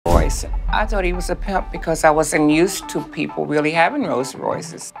Royce. I thought he was a pimp because I wasn't used to people really having Rolls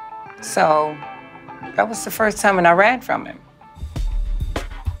Royces. So that was the first time, and I ran from him.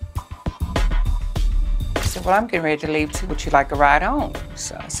 He said, well, I'm getting ready to leave too. Would you like a ride home?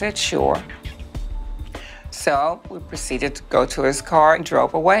 So I said, sure. So we proceeded to go to his car and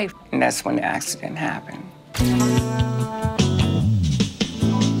drove away. And that's when the accident happened.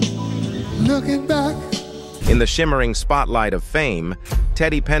 Looking back. In the shimmering spotlight of fame,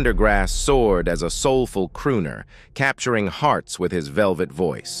 Teddy Pendergrass soared as a soulful crooner, capturing hearts with his velvet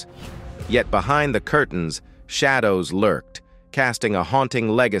voice. Yet behind the curtains, shadows lurked, casting a haunting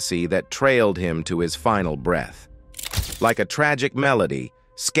legacy that trailed him to his final breath. Like a tragic melody,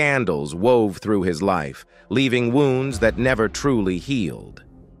 scandals wove through his life, leaving wounds that never truly healed.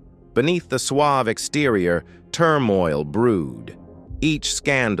 Beneath the suave exterior, turmoil brewed. Each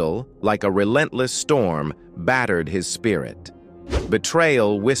scandal, like a relentless storm, battered his spirit.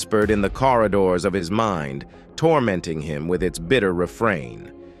 Betrayal whispered in the corridors of his mind, tormenting him with its bitter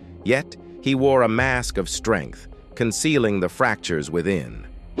refrain. Yet, he wore a mask of strength, concealing the fractures within.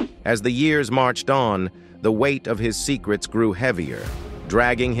 As the years marched on, the weight of his secrets grew heavier,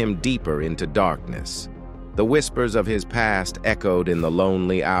 dragging him deeper into darkness. The whispers of his past echoed in the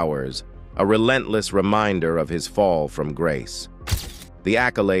lonely hours, a relentless reminder of his fall from grace. The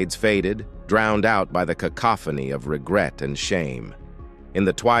accolades faded, drowned out by the cacophony of regret and shame. In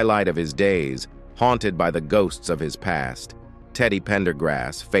the twilight of his days, haunted by the ghosts of his past, Teddy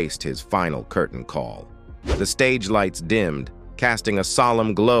Pendergrass faced his final curtain call. The stage lights dimmed, casting a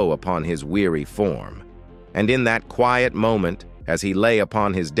solemn glow upon his weary form. And in that quiet moment, as he lay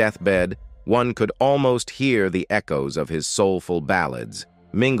upon his deathbed, one could almost hear the echoes of his soulful ballads,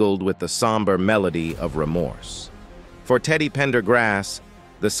 mingled with the somber melody of remorse. For Teddy Pendergrass,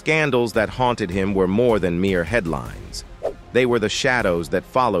 the scandals that haunted him were more than mere headlines. They were the shadows that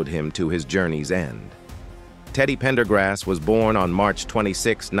followed him to his journey's end. Teddy Pendergrass was born on March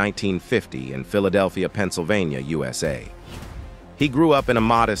 26, 1950 in Philadelphia, Pennsylvania, USA. He grew up in a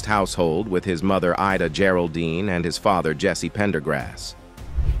modest household with his mother Ida Geraldine and his father Jesse Pendergrass.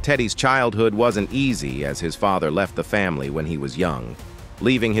 Teddy's childhood wasn't easy as his father left the family when he was young,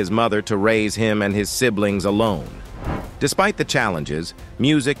 leaving his mother to raise him and his siblings alone. Despite the challenges,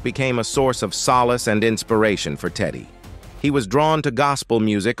 music became a source of solace and inspiration for Teddy. He was drawn to gospel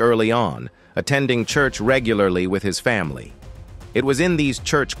music early on, attending church regularly with his family. It was in these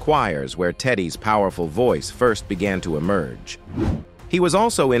church choirs where Teddy's powerful voice first began to emerge. He was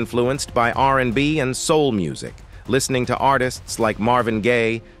also influenced by R&B and soul music, listening to artists like Marvin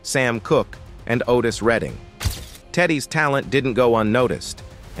Gaye, Sam Cooke, and Otis Redding. Teddy's talent didn't go unnoticed,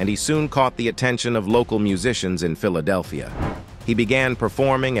 and he soon caught the attention of local musicians in Philadelphia. He began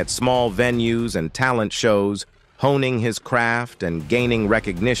performing at small venues and talent shows, honing his craft and gaining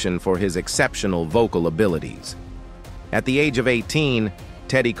recognition for his exceptional vocal abilities. At the age of 18,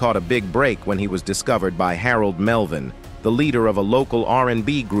 Teddy caught a big break when he was discovered by Harold Melvin, the leader of a local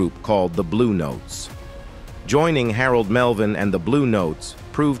R&B group called the Blue Notes. Joining Harold Melvin and the Blue Notes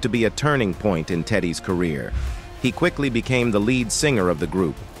proved to be a turning point in Teddy's career. He quickly became the lead singer of the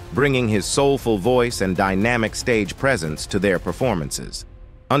group, bringing his soulful voice and dynamic stage presence to their performances.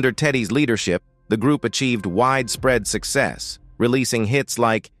 Under Teddy's leadership, the group achieved widespread success, releasing hits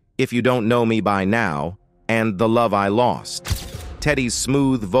like If You Don't Know Me By Now and The Love I Lost. Teddy's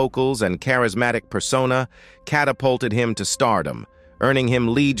smooth vocals and charismatic persona catapulted him to stardom, earning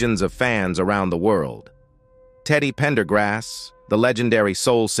him legions of fans around the world. Teddy Pendergrass, the legendary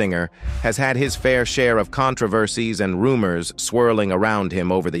soul singer, has had his fair share of controversies and rumors swirling around him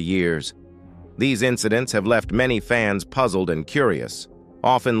over the years. These incidents have left many fans puzzled and curious,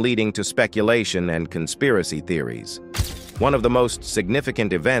 often leading to speculation and conspiracy theories. One of the most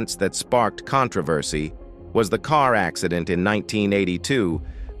significant events that sparked controversy was the car accident in 1982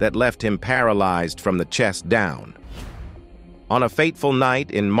 that left him paralyzed from the chest down. On a fateful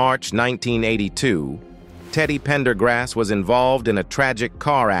night in March 1982, Teddy Pendergrass was involved in a tragic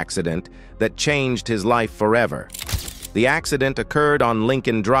car accident that changed his life forever. The accident occurred on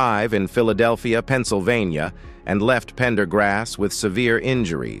Lincoln Drive in Philadelphia, Pennsylvania, and left Pendergrass with severe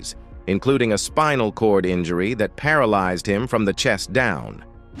injuries, including a spinal cord injury that paralyzed him from the chest down.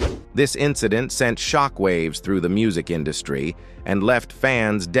 This incident sent shockwaves through the music industry and left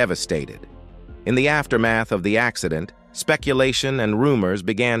fans devastated. In the aftermath of the accident, speculation and rumors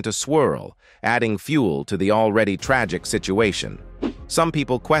began to swirl, adding fuel to the already tragic situation. Some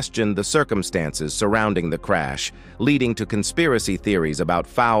people questioned the circumstances surrounding the crash, leading to conspiracy theories about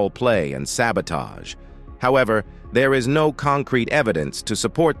foul play and sabotage. However, there is no concrete evidence to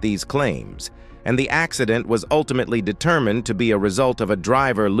support these claims, and the accident was ultimately determined to be a result of a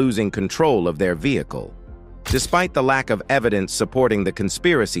driver losing control of their vehicle. Despite the lack of evidence supporting the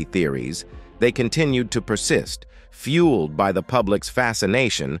conspiracy theories, they continued to persist, fueled by the public's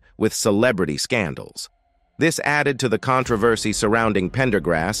fascination with celebrity scandals. This added to the controversy surrounding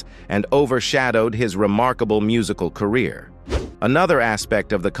Pendergrass and overshadowed his remarkable musical career. Another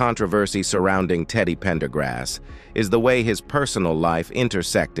aspect of the controversy surrounding Teddy Pendergrass is the way his personal life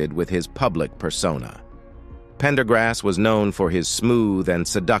intersected with his public persona. Pendergrass was known for his smooth and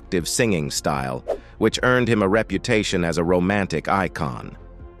seductive singing style, which earned him a reputation as a romantic icon.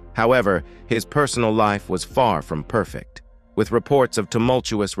 However, his personal life was far from perfect, with reports of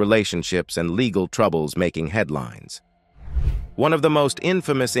tumultuous relationships and legal troubles making headlines. One of the most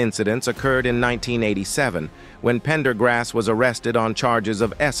infamous incidents occurred in 1987 when Pendergrass was arrested on charges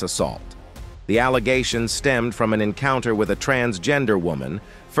of assault. The allegations stemmed from an encounter with a transgender woman,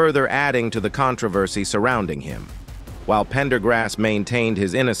 further adding to the controversy surrounding him. While Pendergrass maintained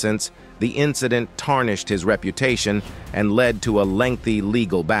his innocence, the incident tarnished his reputation and led to a lengthy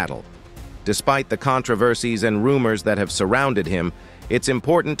legal battle. Despite the controversies and rumors that have surrounded him, it's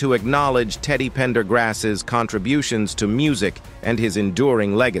important to acknowledge Teddy Pendergrass's contributions to music and his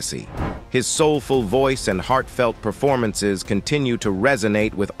enduring legacy. His soulful voice and heartfelt performances continue to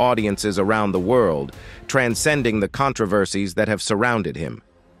resonate with audiences around the world, transcending the controversies that have surrounded him.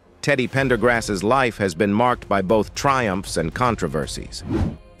 Teddy Pendergrass's life has been marked by both triumphs and controversies.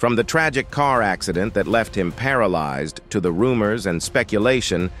 From the tragic car accident that left him paralyzed to the rumors and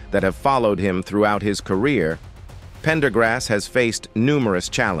speculation that have followed him throughout his career, Pendergrass has faced numerous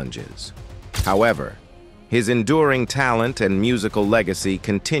challenges. However, his enduring talent and musical legacy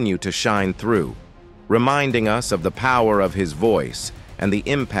continue to shine through, reminding us of the power of his voice and the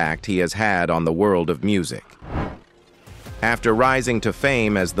impact he has had on the world of music. After rising to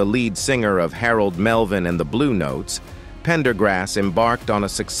fame as the lead singer of Harold Melvin and the Blue Notes, Pendergrass embarked on a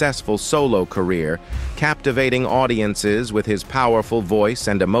successful solo career, captivating audiences with his powerful voice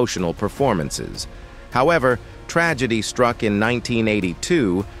and emotional performances. However, tragedy struck in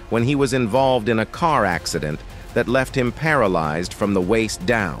 1982 when he was involved in a car accident that left him paralyzed from the waist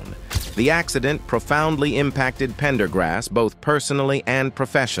down. The accident profoundly impacted Pendergrass both personally and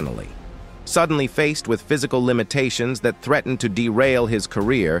professionally. Suddenly faced with physical limitations that threatened to derail his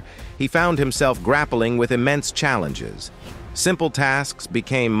career, he found himself grappling with immense challenges. Simple tasks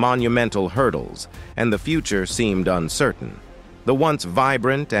became monumental hurdles, and the future seemed uncertain. The once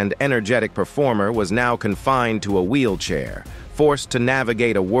vibrant and energetic performer was now confined to a wheelchair, forced to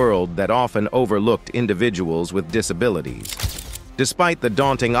navigate a world that often overlooked individuals with disabilities. Despite the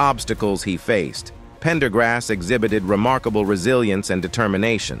daunting obstacles he faced, Pendergrass exhibited remarkable resilience and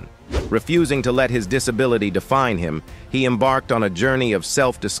determination. Refusing to let his disability define him, he embarked on a journey of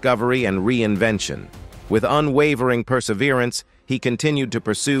self-discovery and reinvention. With unwavering perseverance, he continued to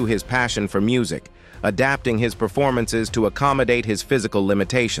pursue his passion for music, adapting his performances to accommodate his physical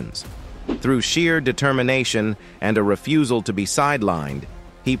limitations. Through sheer determination and a refusal to be sidelined,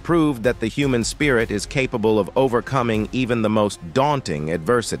 he proved that the human spirit is capable of overcoming even the most daunting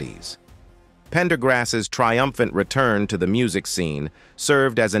adversities. Pendergrass's triumphant return to the music scene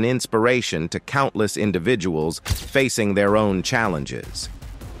served as an inspiration to countless individuals facing their own challenges.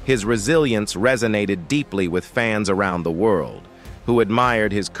 His resilience resonated deeply with fans around the world, who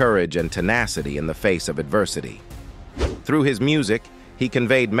admired his courage and tenacity in the face of adversity. Through his music, he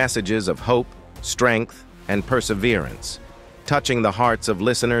conveyed messages of hope, strength, and perseverance, touching the hearts of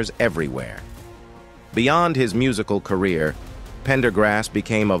listeners everywhere. Beyond his musical career, Pendergrass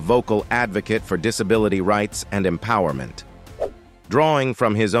became a vocal advocate for disability rights and empowerment. Drawing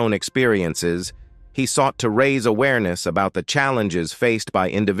from his own experiences, he sought to raise awareness about the challenges faced by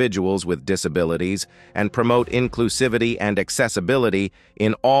individuals with disabilities and promote inclusivity and accessibility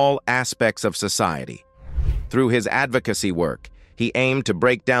in all aspects of society. Through his advocacy work, he aimed to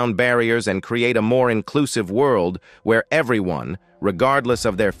break down barriers and create a more inclusive world where everyone, regardless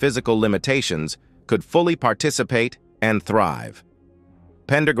of their physical limitations, could fully participate and thrive.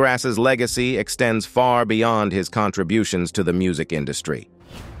 Pendergrass's legacy extends far beyond his contributions to the music industry.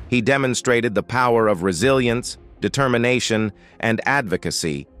 He demonstrated the power of resilience, determination, and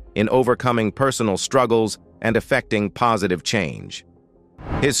advocacy in overcoming personal struggles and effecting positive change.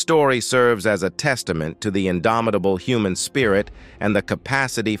 His story serves as a testament to the indomitable human spirit and the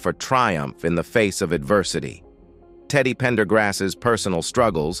capacity for triumph in the face of adversity. Teddy Pendergrass's personal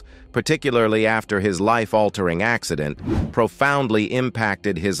struggles, particularly after his life-altering accident, profoundly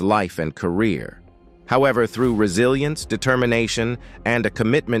impacted his life and career. However, through resilience, determination, and a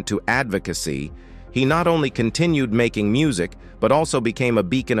commitment to advocacy, He not only continued making music, but also became a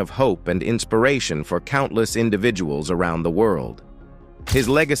beacon of hope and inspiration for countless individuals around the world. His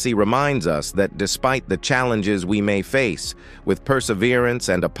legacy reminds us that despite the challenges we may face, with perseverance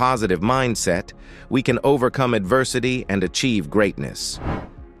and a positive mindset, we can overcome adversity and achieve greatness.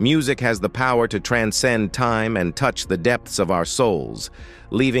 Music has the power to transcend time and touch the depths of our souls,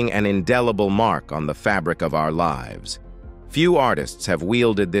 leaving an indelible mark on the fabric of our lives. Few artists have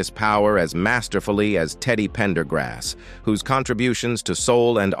wielded this power as masterfully as Teddy Pendergrass, whose contributions to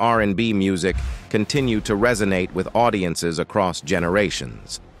soul and R&B music continue to resonate with audiences across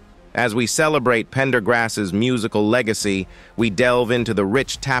generations. As we celebrate Pendergrass's musical legacy, we delve into the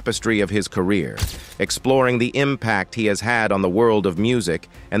rich tapestry of his career, exploring the impact he has had on the world of music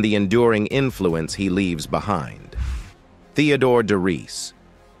and the enduring influence he leaves behind. Theodore de Ries.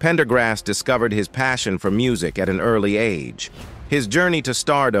 Pendergrass discovered his passion for music at an early age. His journey to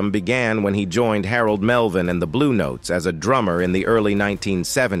stardom began when he joined Harold Melvin and the Blue Notes as a drummer in the early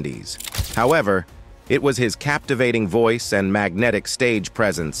 1970s. However, it was his captivating voice and magnetic stage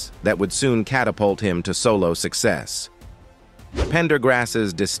presence that would soon catapult him to solo success.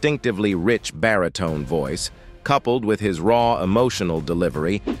 Pendergrass's distinctively rich baritone voice, coupled with his raw emotional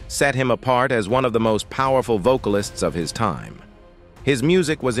delivery, set him apart as one of the most powerful vocalists of his time. His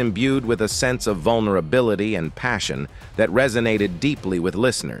music was imbued with a sense of vulnerability and passion that resonated deeply with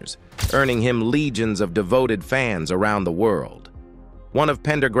listeners, earning him legions of devoted fans around the world. One of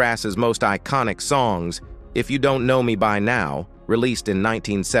Pendergrass's most iconic songs, If You Don't Know Me By Now, released in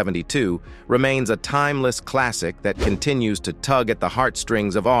 1972, remains a timeless classic that continues to tug at the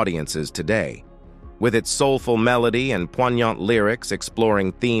heartstrings of audiences today. With its soulful melody and poignant lyrics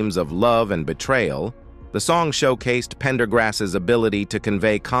exploring themes of love and betrayal, the song showcased Pendergrass's ability to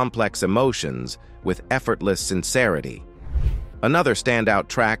convey complex emotions with effortless sincerity. Another standout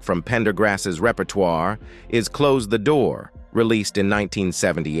track from Pendergrass's repertoire is Close the Door, released in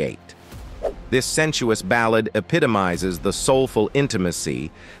 1978. This sensuous ballad epitomizes the soulful intimacy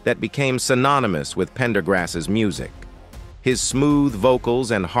that became synonymous with Pendergrass's music. His smooth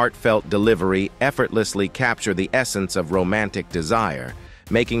vocals and heartfelt delivery effortlessly capture the essence of romantic desire,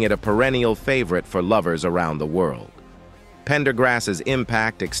 making it a perennial favorite for lovers around the world. Pendergrass's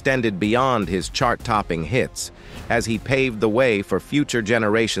impact extended beyond his chart-topping hits, as he paved the way for future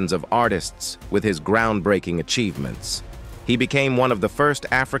generations of artists with his groundbreaking achievements. He became one of the first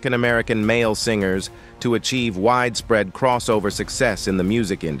African-American male singers to achieve widespread crossover success in the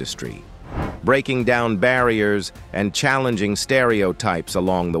music industry, breaking down barriers and challenging stereotypes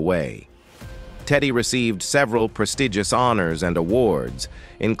along the way. Teddy received several prestigious honors and awards,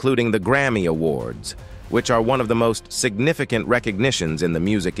 including the Grammy Awards, which are one of the most significant recognitions in the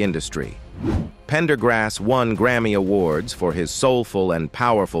music industry. Pendergrass won Grammy Awards for his soulful and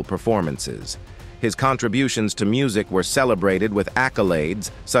powerful performances. His contributions to music were celebrated with accolades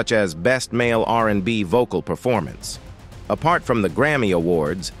such as Best Male R&B Vocal Performance. Apart from the Grammy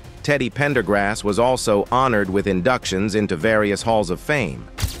Awards, Teddy Pendergrass was also honored with inductions into various halls of fame.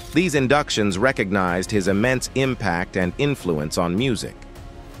 These inductions recognized his immense impact and influence on music.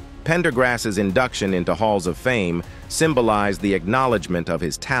 Pendergrass's induction into halls of fame symbolized the acknowledgement of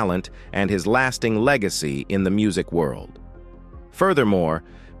his talent and his lasting legacy in the music world. Furthermore,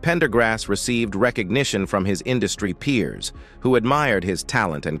 Pendergrass received recognition from his industry peers, who admired his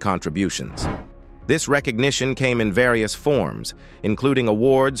talent and contributions. This recognition came in various forms, including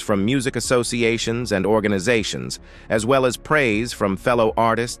awards from music associations and organizations, as well as praise from fellow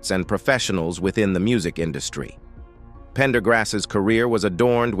artists and professionals within the music industry. Pendergrass's career was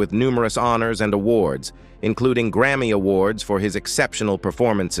adorned with numerous honors and awards, including Grammy Awards for his exceptional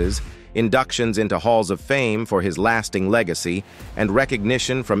performances, inductions into halls of fame for his lasting legacy, and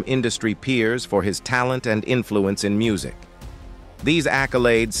recognition from industry peers for his talent and influence in music. These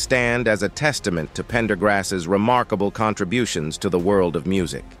accolades stand as a testament to Pendergrass's remarkable contributions to the world of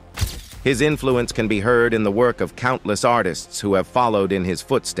music. His influence can be heard in the work of countless artists who have followed in his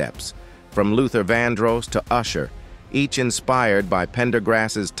footsteps, from Luther Vandross to Usher, each inspired by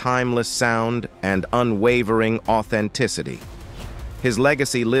Pendergrass's timeless sound and unwavering authenticity. His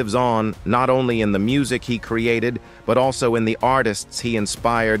legacy lives on not only in the music he created, but also in the artists he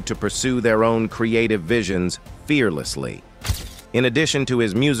inspired to pursue their own creative visions fearlessly. In addition to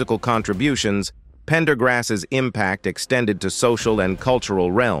his musical contributions, Pendergrass's impact extended to social and cultural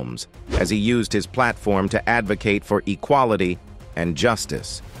realms, as he used his platform to advocate for equality and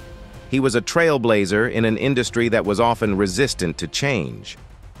justice. He was a trailblazer in an industry that was often resistant to change,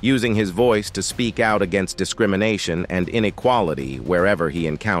 using his voice to speak out against discrimination and inequality wherever he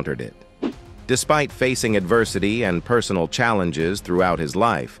encountered it. Despite facing adversity and personal challenges throughout his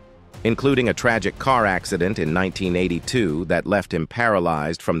life, including a tragic car accident in 1982 that left him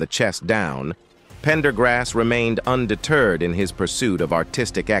paralyzed from the chest down. Pendergrass remained undeterred in his pursuit of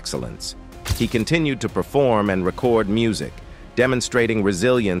artistic excellence. He continued to perform and record music, demonstrating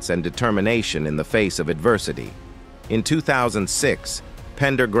resilience and determination in the face of adversity. In 2006,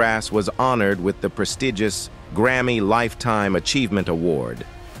 Pendergrass was honored with the prestigious Grammy Lifetime Achievement Award,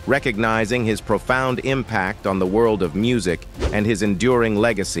 recognizing his profound impact on the world of music and his enduring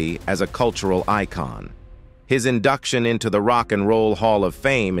legacy as a cultural icon. His induction into the Rock and Roll Hall of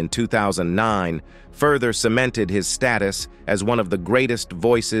Fame in 2009 further cemented his status as one of the greatest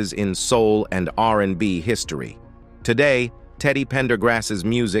voices in soul and R&B history. Today, Teddy Pendergrass's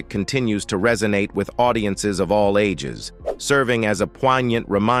music continues to resonate with audiences of all ages, serving as a poignant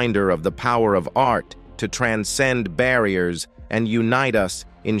reminder of the power of art to transcend barriers and unite us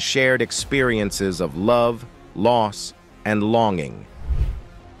in shared experiences of love, loss, and longing.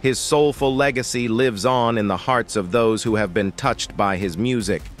 His soulful legacy lives on in the hearts of those who have been touched by his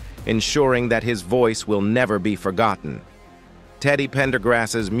music, ensuring that his voice will never be forgotten. Teddy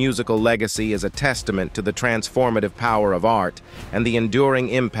Pendergrass's musical legacy is a testament to the transformative power of art and the enduring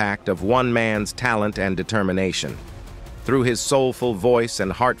impact of one man's talent and determination. Through his soulful voice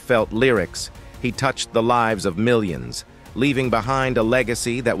and heartfelt lyrics, he touched the lives of millions, leaving behind a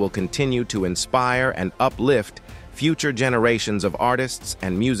legacy that will continue to inspire and uplift future generations of artists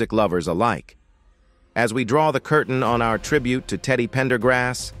and music lovers alike. As we draw the curtain on our tribute to Teddy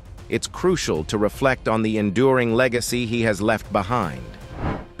Pendergrass, it's crucial to reflect on the enduring legacy he has left behind.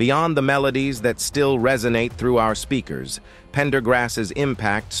 Beyond the melodies that still resonate through our speakers, Pendergrass's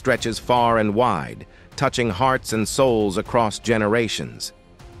impact stretches far and wide, touching hearts and souls across generations.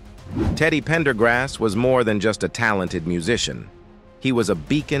 Teddy Pendergrass was more than just a talented musician. He was a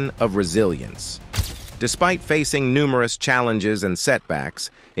beacon of resilience. Despite facing numerous challenges and setbacks,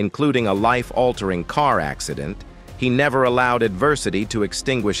 including a life-altering car accident, he never allowed adversity to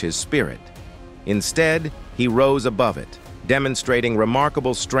extinguish his spirit. Instead, he rose above it, demonstrating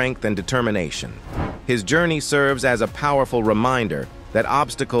remarkable strength and determination. His journey serves as a powerful reminder that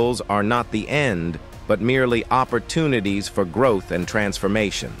obstacles are not the end, but merely opportunities for growth and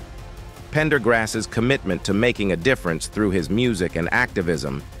transformation. Pendergrass's commitment to making a difference through his music and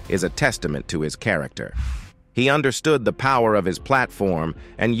activism is a testament to his character. He understood the power of his platform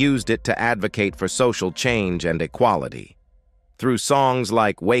and used it to advocate for social change and equality. Through songs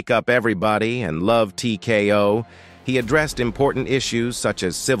like Wake Up Everybody and Love TKO, he addressed important issues such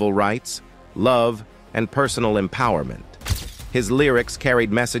as civil rights, love, and personal empowerment. His lyrics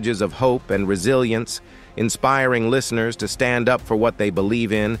carried messages of hope and resilience, inspiring listeners to stand up for what they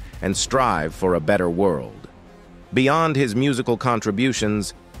believe in and strive for a better world. Beyond his musical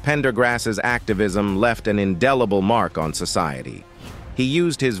contributions, Pendergrass's activism left an indelible mark on society. He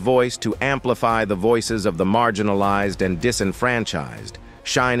used his voice to amplify the voices of the marginalized and disenfranchised,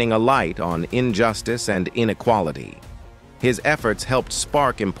 shining a light on injustice and inequality. His efforts helped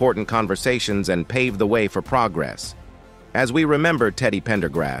spark important conversations and pave the way for progress. As we remember Teddy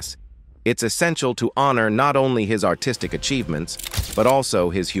Pendergrass, it's essential to honor not only his artistic achievements, but also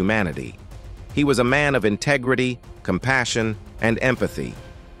his humanity. He was a man of integrity, compassion, and empathy,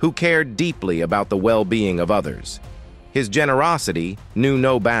 who cared deeply about the well-being of others. His generosity knew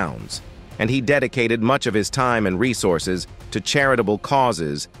no bounds, and he dedicated much of his time and resources to charitable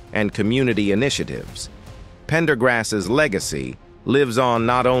causes and community initiatives. Pendergrass's legacy lives on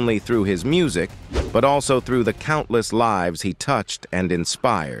not only through his music, but also through the countless lives he touched and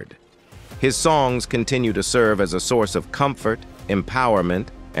inspired. His songs continue to serve as a source of comfort, empowerment,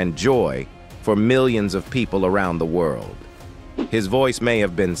 and joy for millions of people around the world. His voice may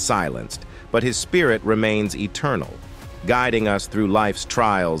have been silenced, but his spirit remains eternal, guiding us through life's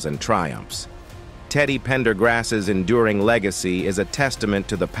trials and triumphs. Teddy Pendergrass's enduring legacy is a testament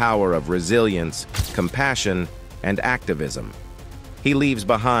to the power of resilience, compassion, and activism. He leaves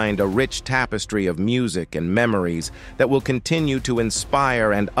behind a rich tapestry of music and memories that will continue to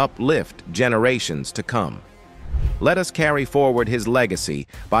inspire and uplift generations to come. Let us carry forward his legacy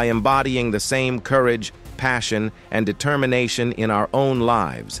by embodying the same courage, passion, and determination in our own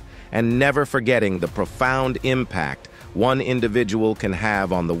lives, and never forgetting the profound impact one individual can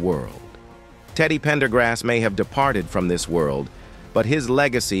have on the world. Teddy Pendergrass may have departed from this world, but his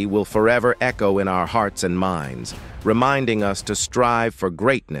legacy will forever echo in our hearts and minds, reminding us to strive for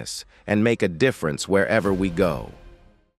greatness and make a difference wherever we go.